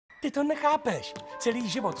Ty to nechápeš. Celý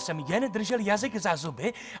život jsem jen držel jazyk za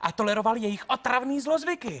zuby a toleroval jejich otravný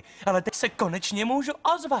zlozvyky. Ale teď se konečně můžu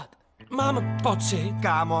ozvat. Mám pocit...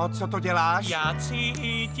 Kámo, co to děláš? Já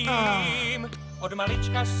cítím. Od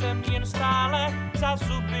malička jsem jen stále za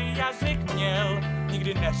zuby jazyk měl.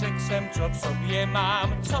 Nikdy neřekl jsem, co v sobě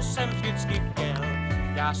mám, co jsem vždycky chtěl.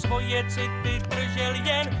 Já svoje city držel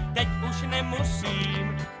jen, teď už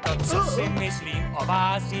nemusím. To, co si myslím o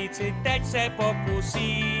vás říci, teď se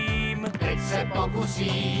pokusím. Teď se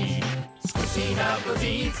pokusíš, zkusí nám to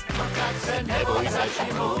říct, tak se neboj za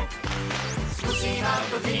živu. Zkusí nám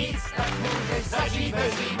to říct, tak můžeš zažít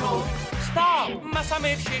bez rýmu. Stop!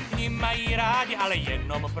 Masami všichni mají rádi, ale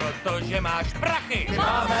jenom proto, že máš prachy. My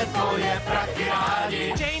máme tvoje prachy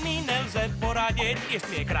rádi. Jamie nelze poradit,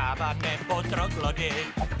 jestli je kráva nebo troglodit.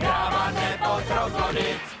 Kráva nebo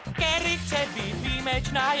troglodit. Carrie chce být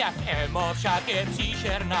výjimečná, jak Emo však je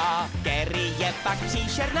příšerná. Carrie je pak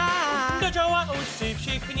příšerná. Do Joea už si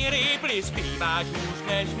všichni rýpli, zpíváš už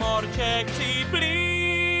než morček cíplí.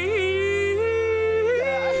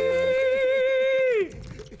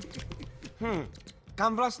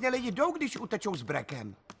 Kam vlastně lidi jdou, když utečou s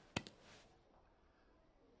brekem?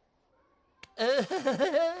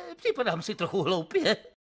 Připadám si trochu hloupě.